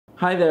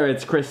Hi there,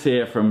 it's Chris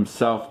here from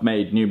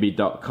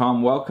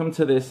selfmadenewbie.com. Welcome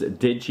to this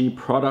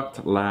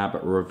DigiProduct Lab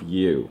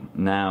review.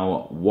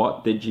 Now,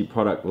 what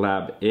DigiProduct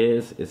Lab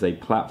is a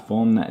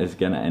platform that is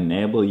going to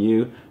enable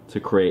you to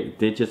create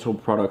digital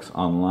products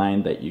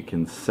online that you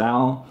can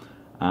sell,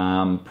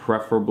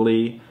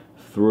 preferably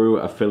through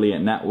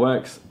affiliate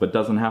networks, but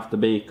doesn't have to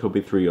be. Could be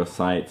through your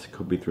site,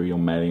 could be through your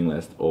mailing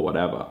list or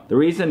whatever. The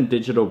reason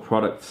digital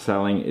product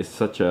selling is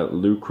such a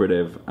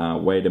lucrative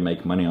way to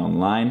make money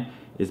online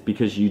is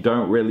because you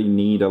don't really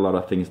need a lot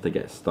of things to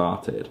get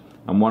started.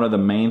 And one of the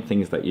main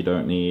things that you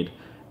don't need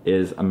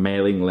is a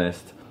mailing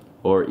list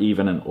or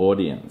even an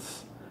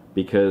audience.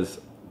 Because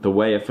the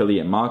way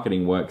affiliate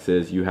marketing works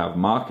is you have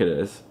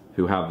marketers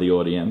who have the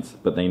audience,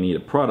 but they need a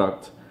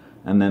product.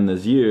 And then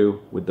there's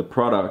you with the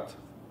product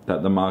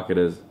that the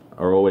marketers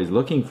are always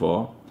looking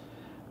for,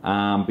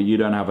 but you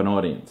don't have an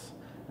audience.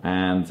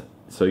 And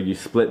so you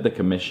split the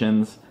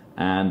commissions,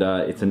 and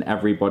it's an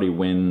everybody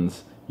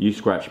wins, you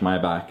scratch my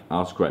back,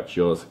 I'll scratch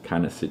yours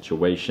kind of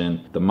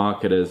situation. The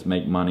marketers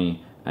make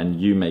money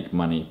and you make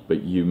money,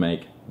 but you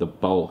make the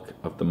bulk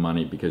of the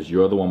money because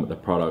you're the one with the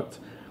product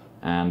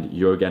and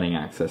you're getting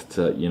access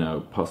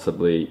to,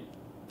 possibly,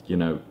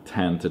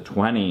 10 to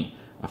 20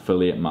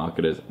 affiliate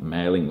marketers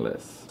mailing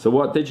lists. So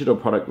what Digital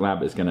Product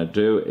Lab is going to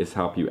do is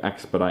help you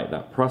expedite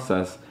that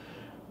process,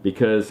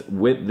 because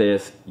with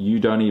this, you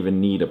don't even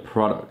need a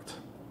product.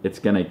 It's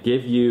going to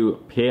give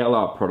you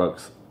PLR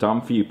products,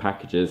 done for you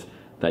packages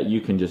that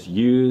you can just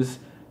use,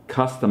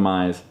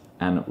 customize,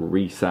 and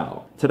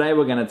resell. Today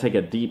we're going to take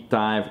a deep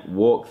dive,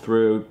 walk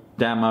through,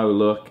 demo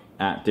look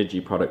at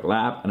DigiProduct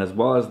Lab, and as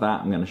well as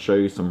that, I'm going to show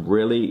you some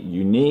really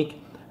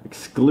unique,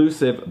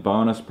 exclusive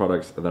bonus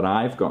products that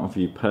I've gotten for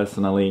you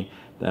personally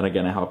that are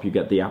going to help you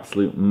get the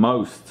absolute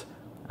most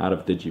out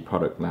of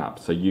DigiProduct Lab,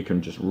 so you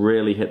can just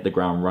really hit the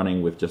ground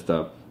running with just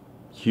a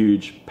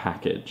huge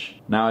package.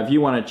 Now, if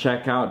you want to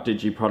check out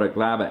DigiProduct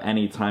Lab at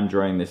any time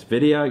during this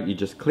video, you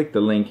just click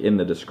the link in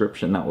the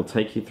description. That will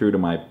take you through to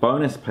my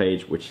bonus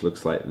page, which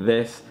looks like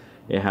this.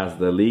 It has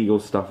the legal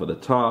stuff at the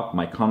top,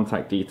 my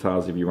contact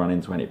details if you run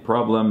into any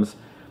problems.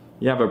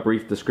 You have a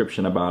brief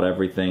description about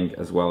everything,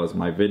 as well as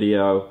my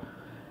video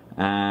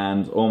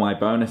and all my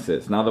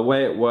bonuses. Now, the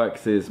way it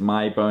works is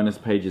my bonus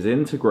page is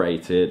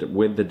integrated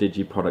with the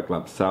DigiProduct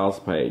Lab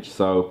sales page.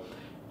 So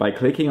by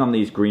clicking on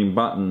these green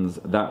buttons,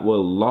 that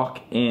will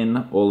lock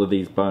in all of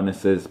these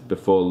bonuses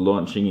before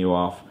launching you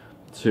off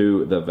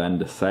to the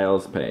vendor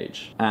sales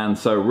page. And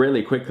so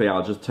really quickly,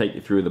 I'll just take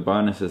you through the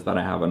bonuses that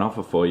I have on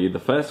offer for you. The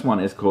first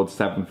one is called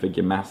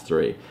 7-Figure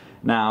Mastery.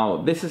 Now,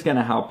 this is going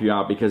to help you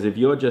out because if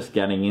you're just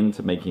getting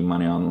into making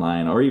money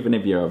online, or even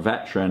if you're a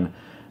veteran,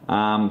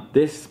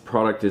 this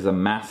product is a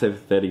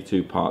massive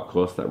 32-part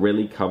course that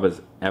really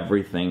covers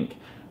everything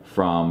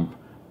from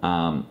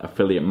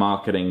affiliate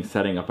marketing,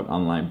 setting up an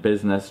online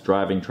business,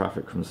 driving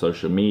traffic from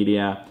social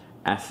media,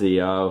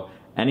 SEO,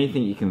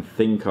 anything you can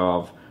think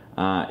of.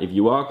 If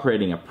you are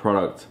creating a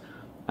product,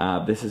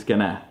 this is going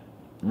to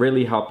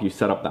really help you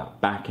set up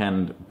that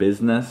back-end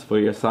business for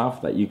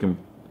yourself that you can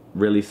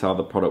really sell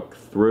the product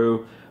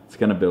through. It's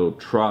going to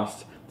build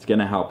trust. It's going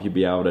to help you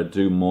be able to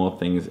do more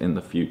things in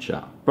the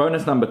future.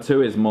 Bonus number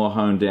 2 is more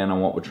honed in on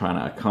what we're trying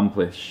to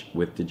accomplish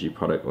with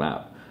DigiProduct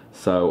Lab.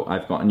 So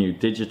I've got a new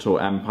digital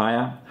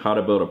empire, how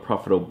to build a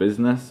profitable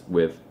business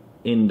with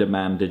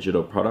in-demand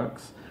digital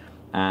products,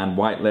 and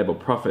white label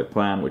profit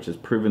plan, which is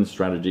proven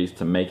strategies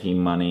to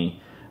making money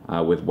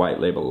with white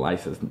label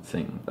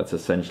licensing. That's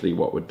essentially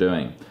what we're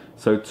doing.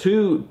 So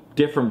 2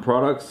 different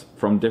products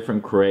from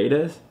different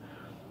creators,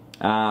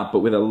 but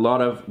with a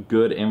lot of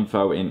good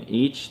info in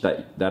each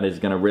that is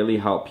going to really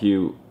help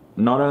you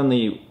not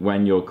only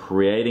when you're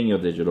creating your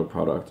digital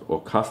product or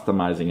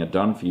customizing a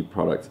done-for-you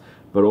product,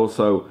 but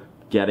also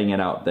getting it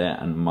out there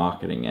and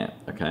marketing it,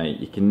 okay?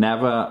 You can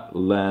never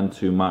learn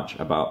too much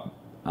about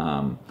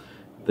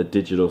the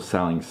digital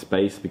selling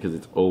space because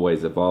it's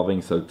always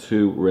evolving. So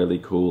 2 really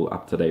cool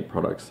up-to-date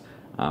products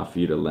for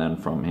you to learn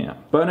from here.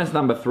 Bonus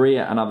number 3,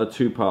 another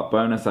 2-part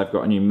bonus. I've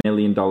got a new $1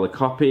 million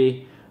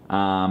copy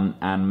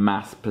and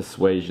mass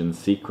persuasion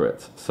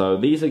secrets. So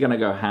these are gonna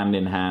go hand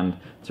in hand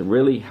to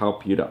really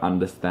help you to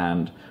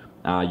understand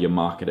your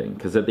marketing.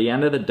 Because at the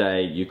end of the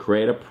day, you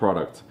create a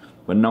product,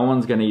 but no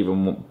one's going to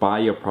even buy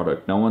your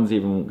product. No one's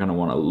even going to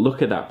want to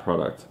look at that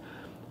product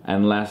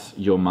unless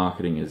your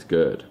marketing is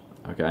good,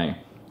 okay?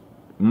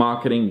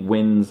 Marketing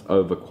wins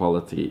over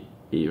quality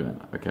even,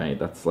 okay?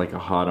 That's like a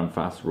hard and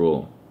fast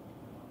rule.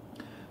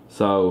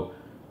 So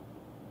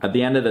at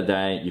the end of the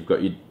day, you've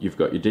got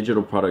your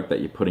digital product that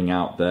you're putting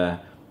out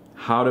there.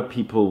 How do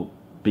people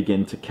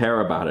begin to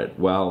care about it?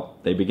 Well,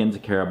 they begin to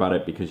care about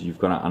it because you've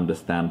got to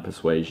understand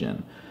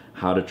persuasion,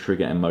 how to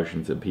trigger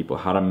emotions in people,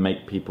 how to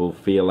make people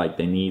feel like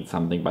they need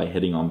something by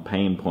hitting on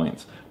pain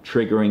points,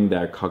 triggering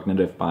their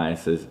cognitive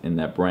biases in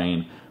their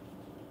brain,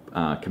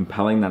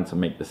 compelling them to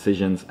make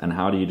decisions. And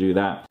how do you do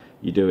that?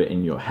 You do it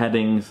in your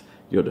headings,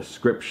 your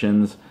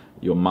descriptions,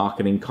 your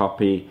marketing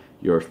copy,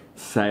 your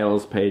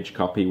sales page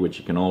copy, which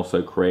you can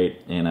also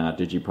create in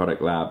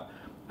DigiProduct Lab,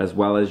 as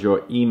well as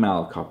your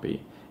email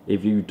copy.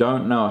 if you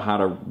don't know how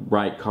to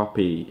write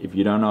copy, if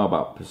you don't know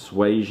about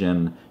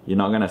persuasion, you're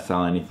not going to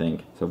sell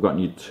anything. So I've gotten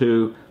you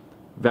two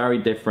very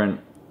different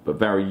but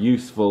very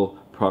useful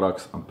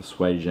products on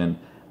persuasion,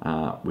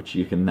 which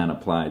you can then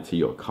apply to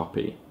your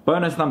copy.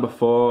 Bonus number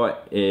 4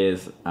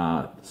 is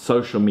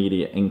social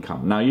media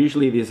income. Now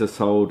usually these are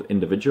sold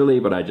individually,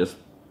 but I just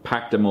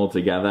packed them all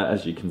together,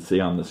 as you can see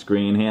on the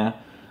screen here.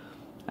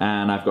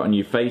 And I've gotten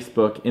you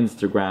Facebook,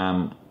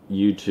 Instagram,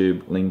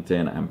 YouTube,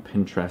 LinkedIn, and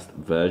Pinterest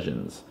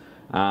versions.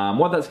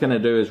 What that's going to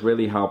do is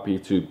really help you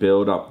to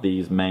build up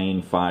these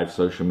main 5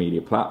 social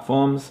media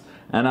platforms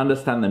and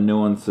understand the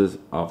nuances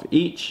of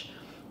each,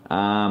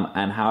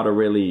 and how to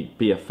really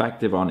be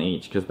effective on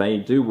each, because they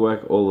do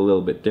work all a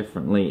little bit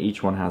differently.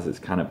 Each one has its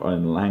kind of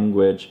own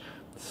language.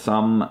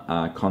 Some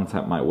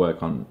content might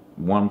work on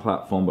one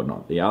platform but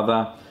not the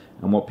other,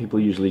 and what people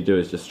usually do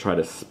is just try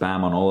to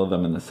spam on all of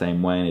them in the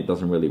same way, and it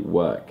doesn't really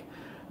work.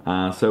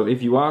 So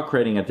if you are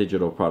creating a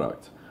digital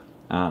product,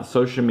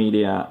 social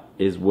media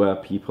is where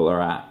people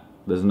are at.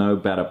 There's no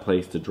better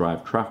place to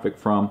drive traffic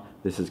from.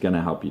 This is going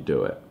to help you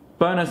do it.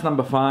 Bonus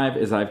number 5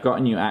 is I've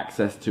gotten you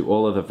access to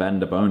all of the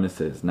vendor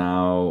bonuses.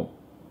 Now,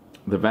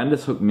 the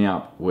vendors hooked me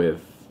up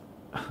with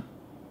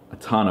a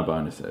ton of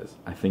bonuses.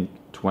 I think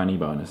 20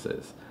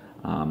 bonuses.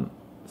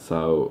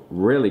 So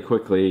really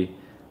quickly,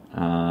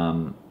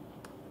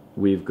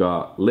 we've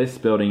got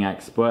list building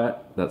expert.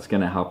 That's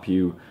going to help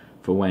you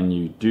for when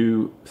you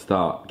do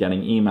start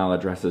getting email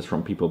addresses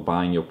from people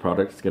buying your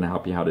products. It's going to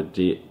help you how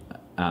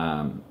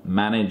to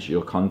manage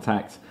your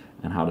contacts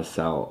and how to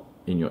sell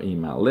in your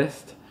email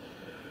list.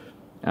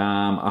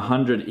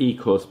 100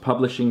 e-course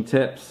publishing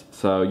tips.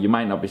 So you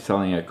might not be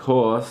selling a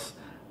course,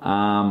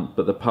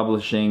 but the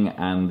publishing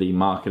and the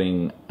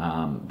marketing,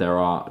 there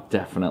are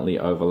definitely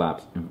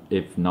overlaps,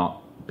 if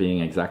not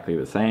being exactly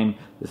the same.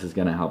 This is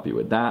going to help you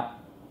with that.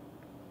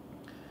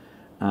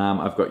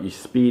 I've got you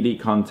speedy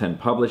content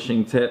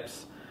publishing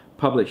tips.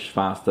 Publish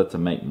faster to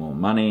make more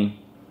money.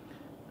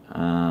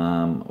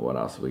 What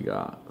else we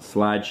got?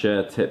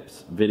 SlideShare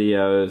tips,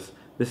 videos.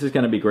 This is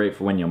going to be great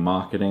for when you're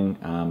marketing,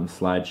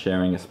 slide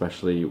sharing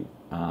especially.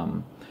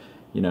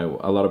 You know,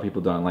 a lot of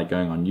people don't like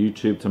going on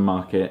YouTube to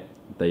market.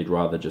 They'd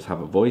rather just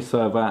have a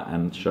voiceover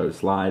and show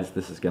slides.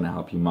 This is going to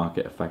help you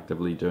market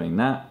effectively doing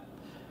that.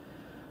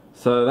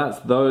 So that's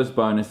those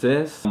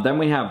bonuses. Then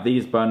we have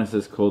these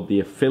bonuses called the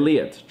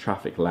Affiliate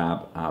Traffic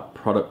Lab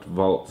Product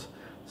Vault.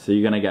 So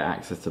you're going to get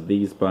access to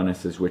these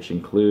bonuses, which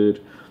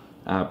include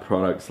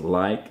products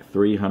like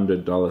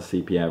 $300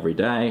 CPA every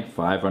day,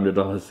 $500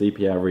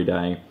 CPA every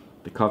day,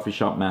 the coffee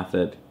shop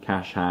method,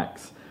 cash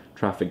hacks,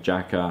 traffic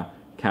jacker,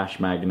 cash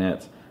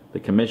magnet, the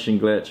commission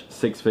glitch,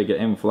 6-figure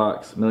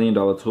influx, $1 million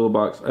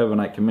toolbox,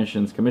 overnight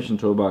commissions, commission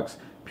toolbox,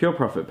 pure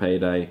profit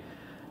payday,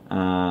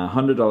 $100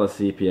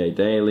 CPA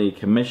daily,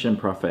 commission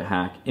profit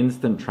hack,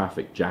 instant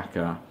traffic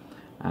jacker,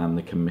 and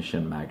the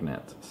commission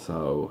magnet.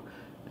 So,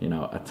 you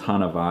know, a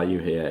ton of value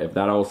here. If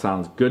that all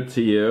sounds good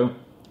to you,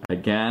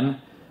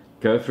 again,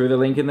 go through the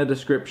link in the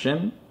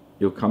description.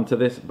 You'll come to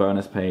this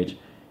bonus page.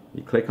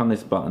 You click on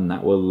this button,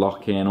 that will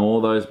lock in all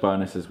those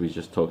bonuses we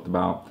just talked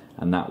about,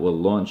 and that will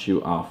launch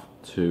you off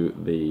to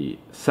the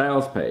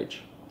sales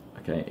page,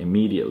 okay,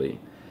 immediately.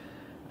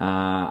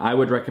 I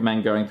would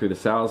recommend going through the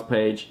sales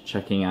page,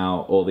 checking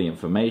out all the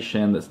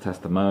information. There's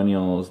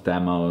testimonials,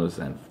 demos,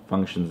 and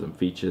functions and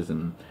features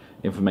and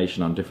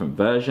information on different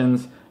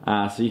versions,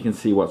 so you can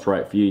see what's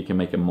right for you. You can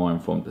make a more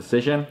informed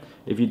decision.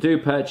 If you do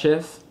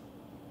purchase,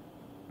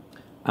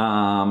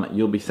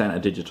 you'll be sent a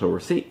digital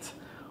receipt,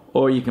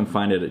 or you can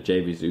find it at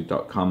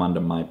jvzoo.com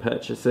under My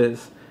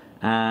Purchases,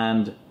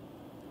 and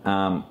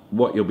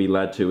what you'll be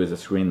led to is a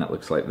screen that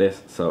looks like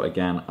this. So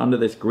again, under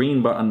this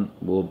green button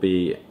will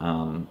be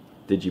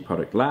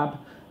DigiProduct Lab,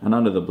 and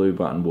under the blue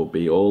button will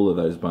be all of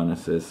those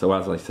bonuses. So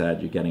as I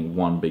said, you're getting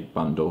one big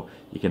bundle.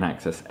 You can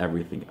access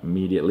everything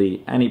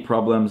immediately. Any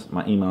problems,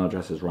 my email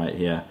address is right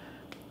here.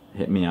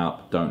 Hit me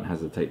up, don't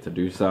hesitate to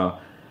do so.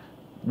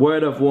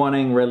 Word of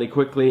warning really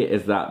quickly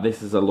is that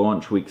this is a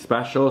launch week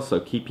special, so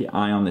keep your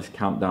eye on this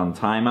countdown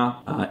timer.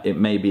 It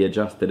may be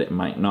adjusted, it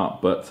might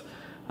not, but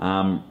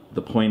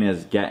the point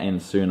is get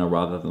in sooner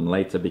rather than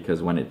later,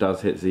 because when it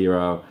does hit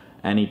 0,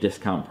 any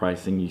discount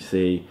pricing you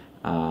see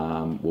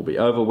will be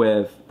over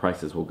with,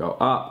 prices will go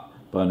up,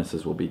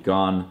 bonuses will be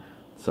gone.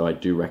 So I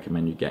do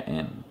recommend you get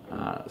in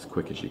as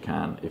quick as you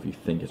can if you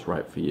think it's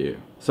right for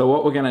you. So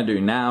what we're going to do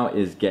now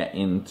is get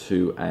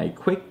into a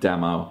quick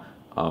demo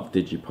of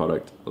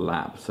DigiProduct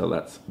Lab. So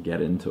let's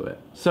get into it.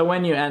 So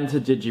when you enter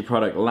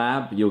DigiProduct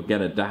Lab, you'll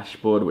get a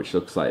dashboard which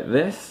looks like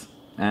this,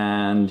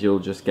 and you'll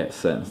just get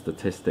certain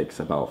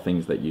statistics about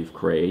things that you've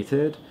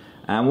created.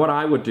 And what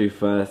I would do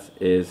first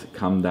is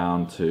come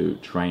down to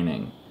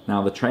training.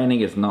 Now the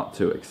training is not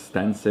too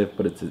extensive,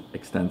 but it's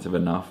extensive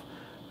enough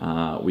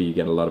where you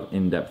get a lot of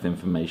in-depth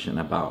information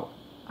about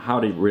how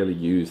to really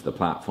use the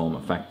platform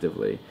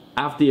effectively.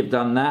 After you've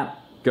done that,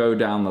 go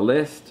down the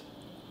list.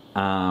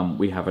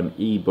 We have an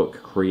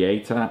ebook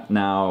creator.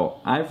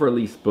 Now, I've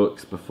released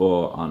books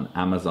before on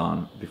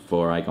Amazon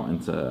before I got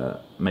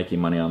into making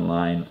money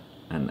online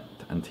and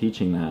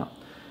teaching that.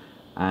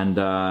 And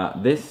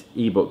this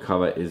ebook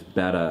cover is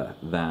better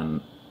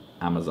than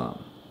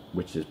Amazon,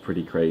 which is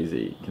pretty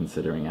crazy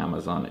considering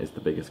Amazon is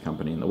the biggest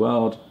company in the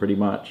world, pretty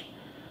much.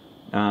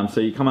 So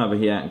you come over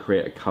here and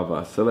create a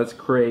cover. So let's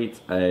create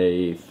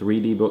a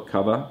 3D book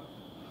cover.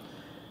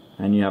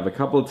 And you have a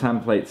couple of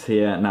templates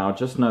here. Now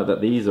just note that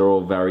these are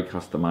all very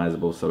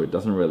customizable, so it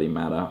doesn't really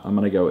matter. I'm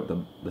gonna go with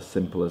the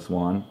simplest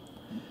one.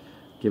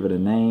 Give it a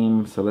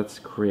name. So let's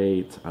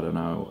create, I don't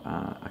know,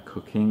 a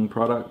cooking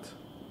product.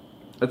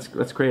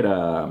 Let's create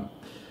a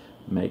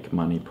make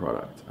money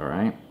product, all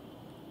right?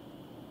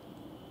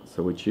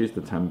 So we choose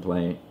the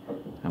template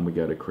and we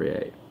go to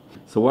create.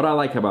 So what I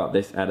like about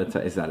this editor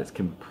is that it's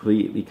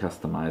completely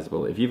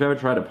customizable. If you've ever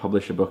tried to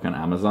publish a book on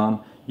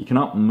Amazon, you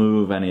cannot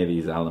move any of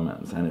these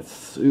elements, and it's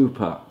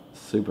super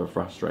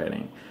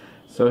frustrating.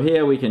 So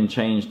here we can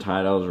change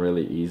titles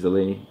really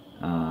easily.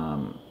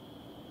 And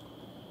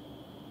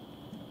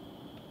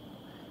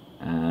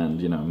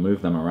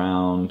move them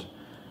around.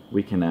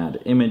 We can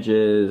add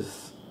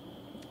images.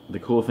 The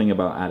cool thing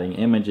about adding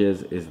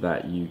images is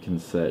that you can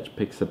search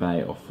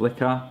Pixabay or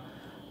Flickr.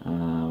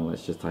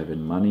 Let's just type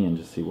in money and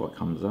just see what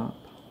comes up.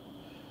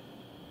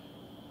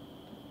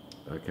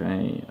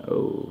 Okay,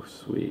 oh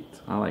sweet.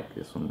 I like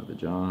this one with the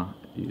jar.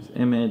 Use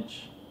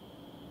image.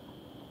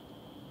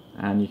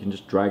 And you can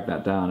just drag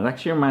that down. It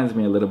actually reminds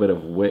me a little bit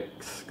of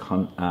Wix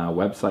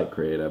website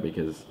creator,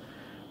 because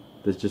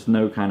there's just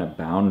no kind of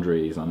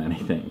boundaries on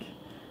anything.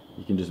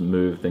 You can just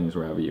move things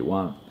wherever you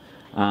want.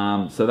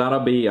 So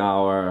that'll be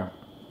our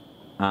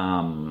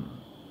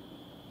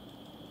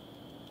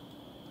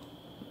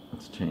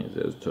let's change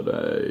this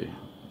today.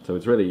 So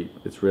it's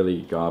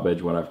really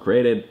garbage what I've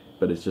created,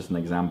 but it's just an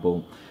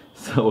example.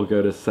 So we'll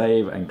go to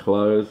save and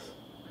close,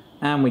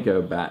 and we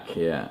go back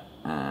here,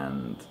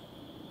 and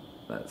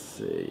let's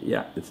see,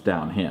 yeah, it's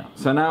down here.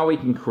 So now we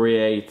can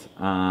create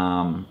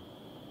an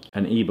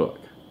ebook.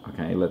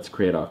 Okay, let's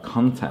create our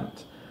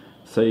content.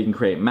 So you can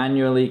create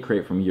manually,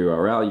 create from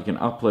URL. You can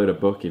upload a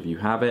book if you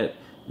have it.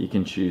 You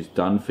can choose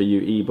done for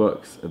you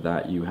ebooks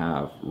that you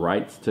have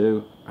rights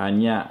to.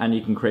 And yeah, and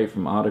you can create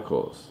from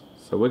articles.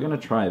 So we're gonna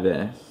try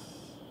this.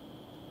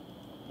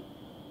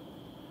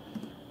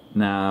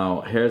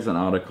 Now, here's an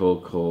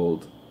article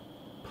called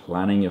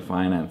Planning Your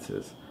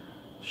Finances.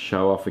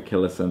 Show off a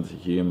killer sense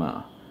of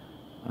humor.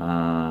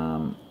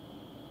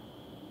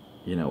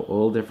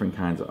 All different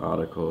kinds of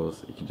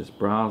articles. You can just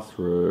browse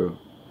through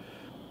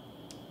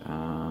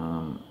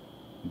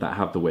that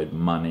have the word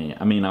money.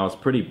 I mean, I was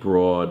pretty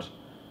broad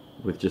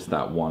with just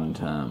that one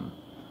term.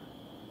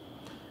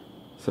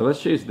 So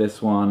let's choose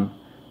this one,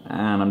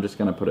 and I'm just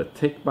going to put a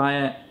tick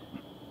by it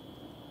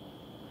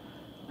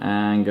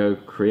and go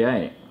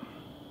create.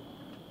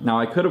 Now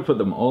I could have put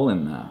them all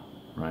in there,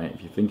 right,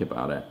 if you think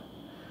about it.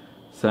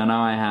 So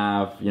now I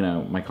have,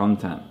 my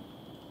content.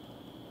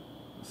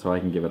 So I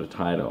can give it a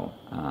title,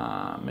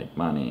 make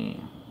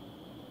money,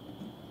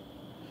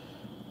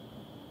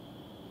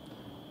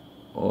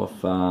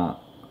 author,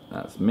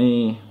 that's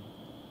me,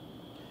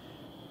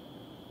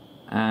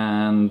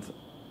 and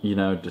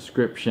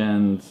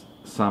descriptions,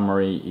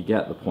 summary, you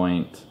get the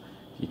point.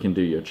 You can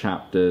do your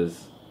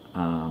chapters,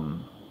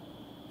 very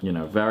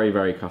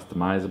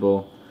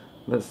customizable.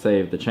 Let's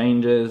save the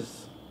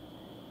changes,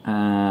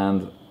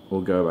 and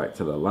we'll go back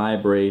to the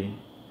library,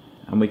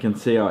 and we can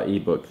see our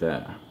ebook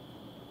there.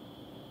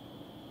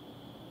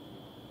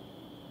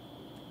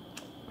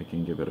 We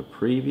can give it a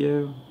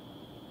preview,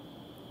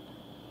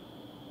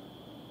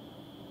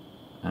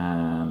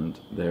 and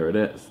there it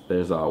is.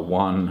 There's our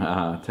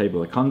one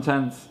table of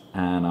contents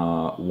and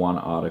our one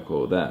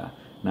article there.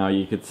 Now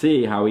you could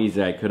see how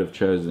easy I could have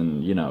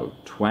chosen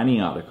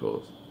 20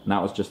 articles, and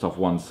that was just off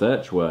one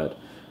search word,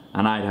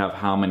 and I'd have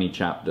how many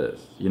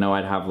chapters?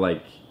 I'd have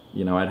I'd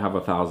have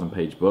a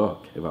 1,000-page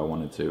book if I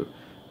wanted to,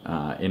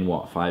 in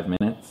what, 5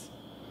 minutes?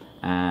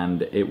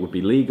 And it would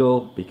be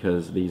legal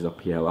because these are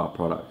PLR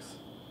products.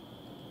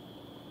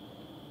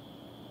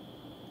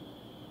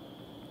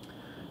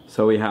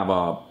 So we have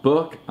our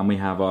book and we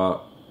have our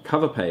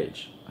cover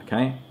page,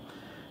 okay?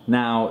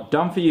 Now,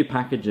 done for you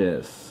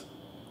packages,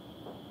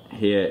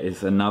 here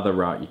is another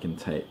route you can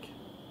take.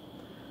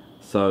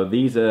 So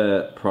these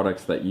are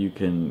products that you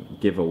can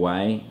give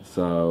away.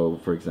 So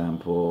for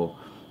example,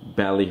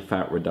 belly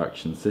fat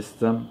reduction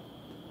system.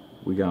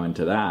 We go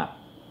into that.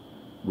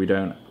 We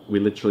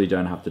literally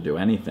don't have to do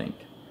anything.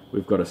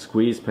 We've got a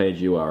squeeze page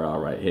URL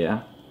right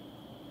here.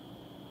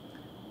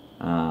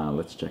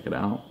 Let's check it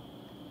out.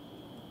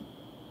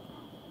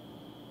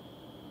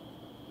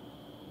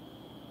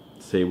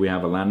 See, we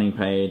have a landing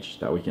page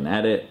that we can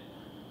edit,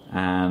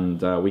 and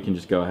we can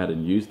just go ahead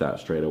and use that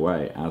straight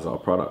away as our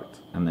product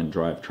and then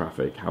drive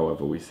traffic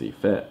however we see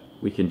fit.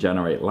 We can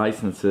generate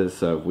licenses,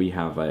 so if we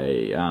have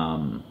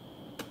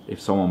if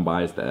someone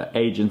buys the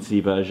agency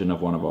version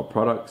of one of our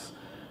products,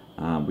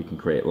 we can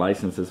create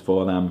licenses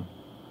for them.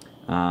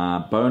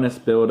 Bonus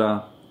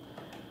builder,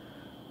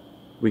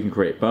 we can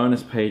create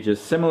bonus pages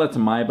similar to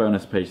my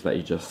bonus page that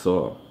you just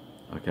saw,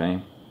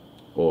 okay,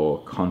 or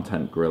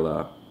content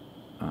griller,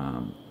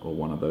 or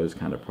one of those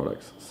kind of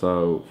products.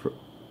 So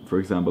For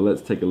example,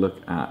 let's take a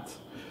look at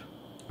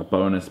a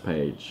bonus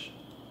page,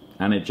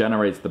 and it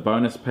generates the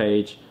bonus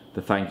page,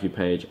 the thank you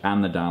page,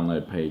 and the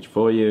download page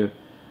for you.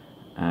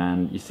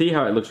 And you see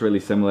how it looks really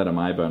similar to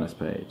my bonus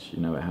page. You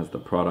know, it has the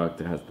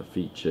product, it has the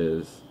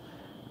features,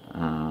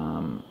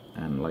 and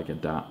like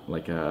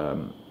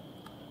a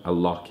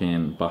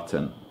lock-in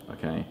button.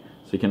 Okay,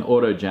 so you can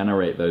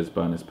auto-generate those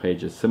bonus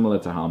pages similar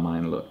to how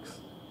mine looks,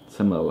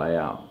 similar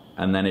layout.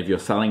 And then if you're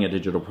selling a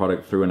digital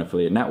product through an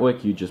affiliate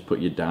network, you just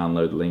put your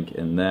download link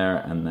in there,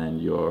 and then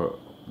you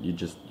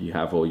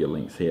have all your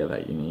links here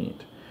that you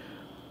need.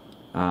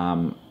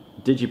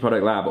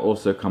 DigiProduct Lab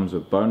also comes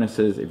with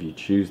bonuses if you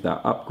choose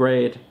that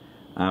upgrade,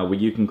 where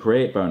you can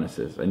create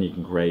bonuses, and you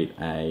can create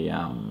a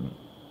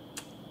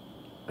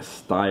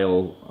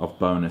style of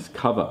bonus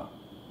cover.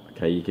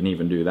 Okay, you can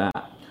even do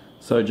that.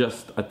 So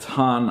just a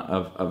ton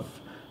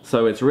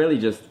so it's really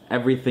just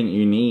everything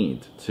you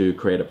need to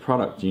create a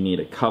product. You need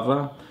a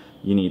cover,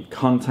 you need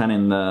content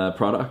in the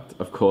product,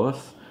 of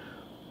course.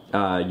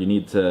 You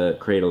need to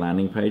create a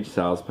landing page,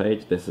 sales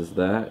page. This is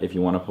there. If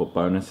you want to put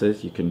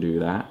bonuses, you can do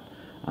that.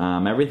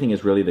 Everything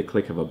is really the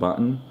click of a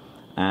button.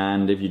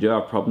 And if you do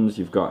have problems,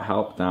 you've got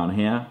help down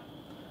here.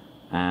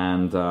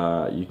 And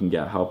you can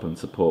get help and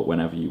support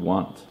whenever you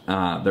want.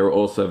 There are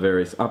also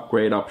various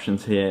upgrade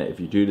options here. If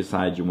you do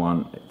decide you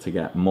want to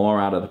get more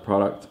out of the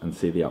product and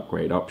see the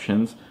upgrade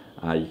options,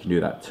 you can do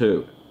that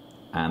too.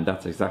 And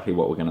that's exactly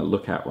what we're going to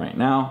look at right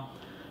now,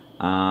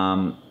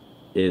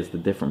 is the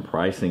different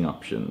pricing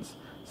options.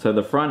 So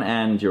the front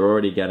end, you're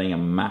already getting a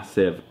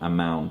massive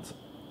amount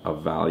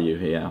of value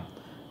here.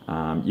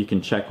 You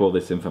can check all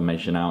this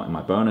information out in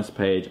my bonus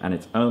page, and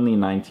it's only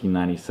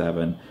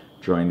 $19.97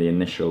 during the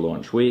initial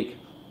launch week.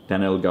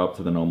 Then it'll go up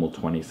to the normal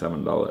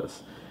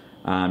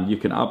 $27. You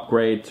can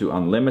upgrade to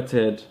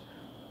unlimited,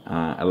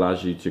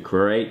 allows you to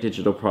create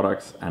digital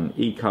products and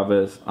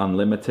e-covers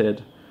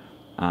unlimited,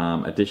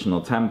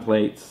 additional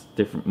templates,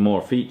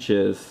 more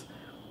features,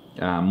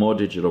 more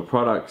digital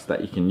products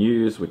that you can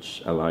use,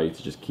 which allow you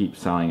to just keep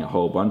selling a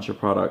whole bunch of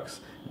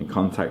products and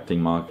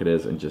contacting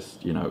marketers, and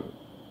just, you know,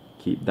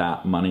 keep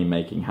that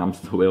money-making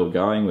hamster wheel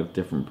going with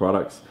different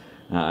products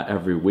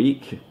every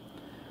week.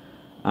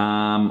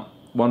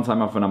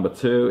 One-time offer number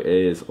 2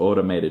 is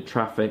automated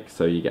traffic.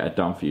 So you get a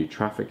done-for-you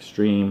traffic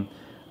stream.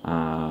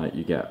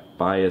 You get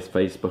buyers,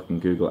 Facebook and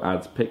Google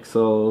Ads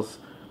pixels,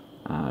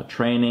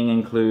 training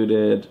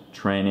included,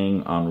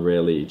 training on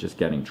really just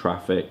getting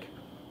traffic.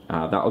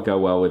 That'll go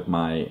well with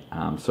my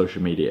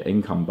social media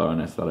income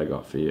bonus that I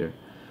got for you.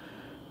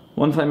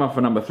 One-time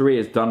offer number 3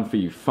 is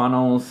done-for-you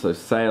funnels. So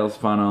sales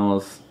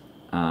funnels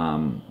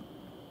that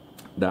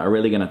are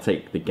really going to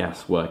take the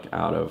guesswork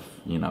out of,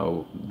 you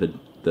know,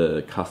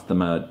 the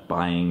customer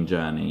buying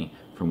journey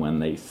from when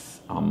they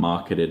are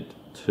marketed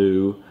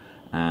to,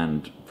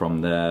 and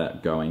from there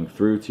going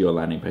through to your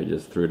landing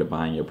pages, through to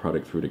buying your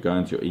product, through to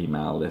going to your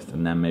email list,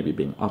 and then maybe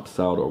being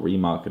upsold or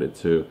remarketed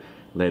to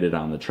later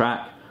down the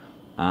track.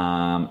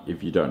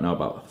 If you don't know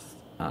about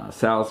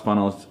sales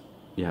funnels,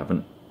 you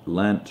haven't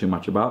learned too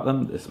much about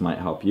them, this might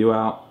help you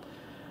out.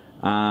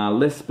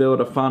 List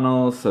builder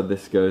funnels, so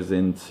this goes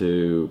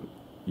into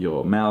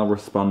your mail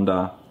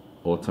responder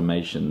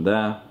automation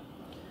there.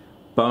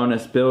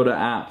 Bonus builder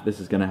app, this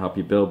is going to help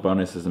you build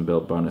bonuses and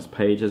build bonus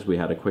pages. We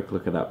had a quick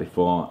look at that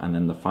before. And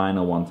then the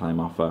final one-time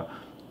offer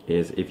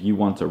is if you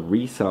want to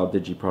resell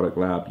DigiProduct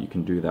Lab, you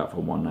can do that for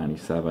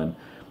 $197.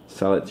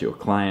 Sell it to your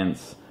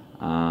clients,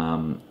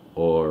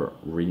 or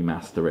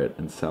remaster it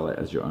and sell it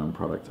as your own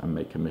product and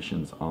make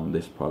commissions on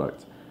this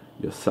product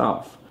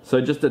yourself.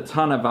 So just a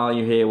ton of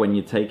value here when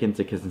you take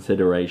into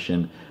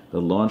consideration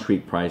the launch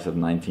week price of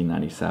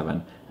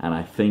 $19.97, and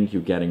I think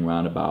you're getting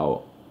around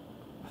about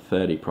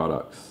 30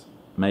 products,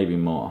 maybe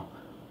more.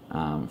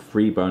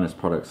 Free bonus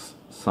products,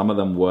 some of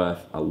them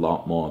worth a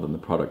lot more than the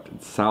product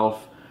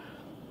itself.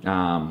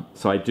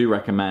 So I do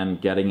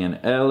recommend getting in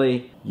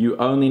early. You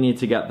only need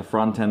to get the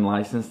front-end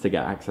license to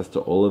get access to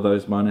all of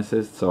those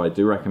bonuses, so I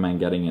do recommend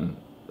getting in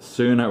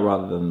sooner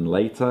rather than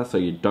later so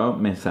you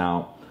don't miss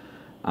out.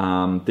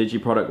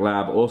 DigiProduct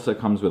Lab also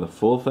comes with a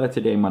full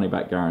 30-day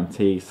money-back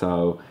guarantee,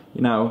 so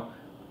you know,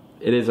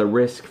 it is a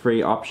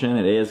risk-free option.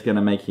 It is going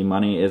to make you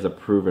money. It is a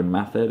proven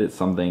method. It's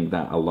something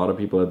that a lot of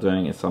people are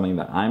doing. It's something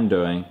that I'm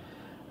doing,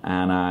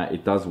 and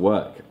it does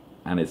work.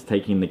 And it's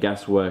taking the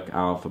guesswork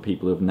out for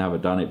people who've never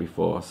done it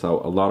before.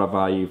 So a lot of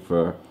value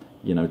for,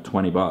 you know,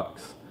 20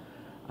 bucks.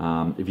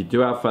 If you do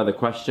have further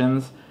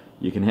questions,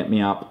 you can hit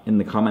me up in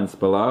the comments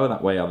below.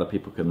 That way other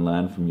people can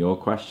learn from your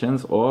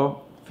questions,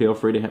 or feel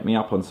free to hit me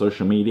up on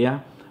social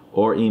media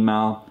or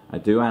email. I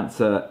do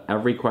answer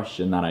every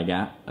question that I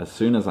get as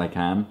soon as I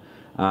can.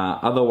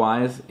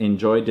 Otherwise,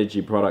 enjoy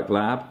DigiProduct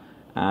Lab,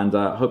 and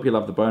hope you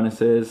love the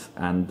bonuses,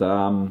 and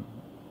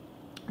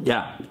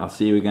yeah, I'll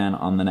see you again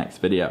on the next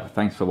video.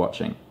 Thanks for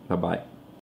watching. Bye-bye.